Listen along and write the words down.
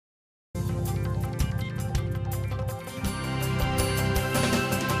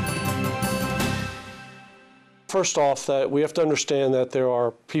First off, that we have to understand that there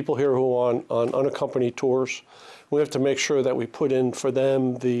are people here who are on unaccompanied tours. We have to make sure that we put in for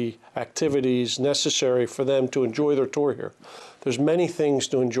them the activities necessary for them to enjoy their tour here. There's many things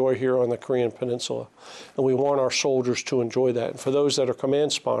to enjoy here on the Korean Peninsula, and we want our soldiers to enjoy that. And for those that are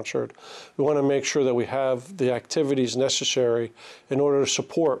command-sponsored, we want to make sure that we have the activities necessary in order to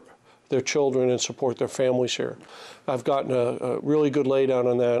support their children and support their families here. I've gotten a really good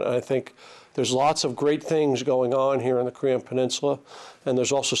laydown on that. I think there's lots of great things going on here in the Korean Peninsula, and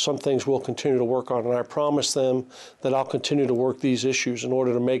there's also some things we'll continue to work on. And I promise them that I'll continue to work these issues in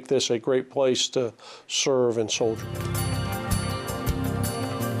order to make this a great place to serve and soldier.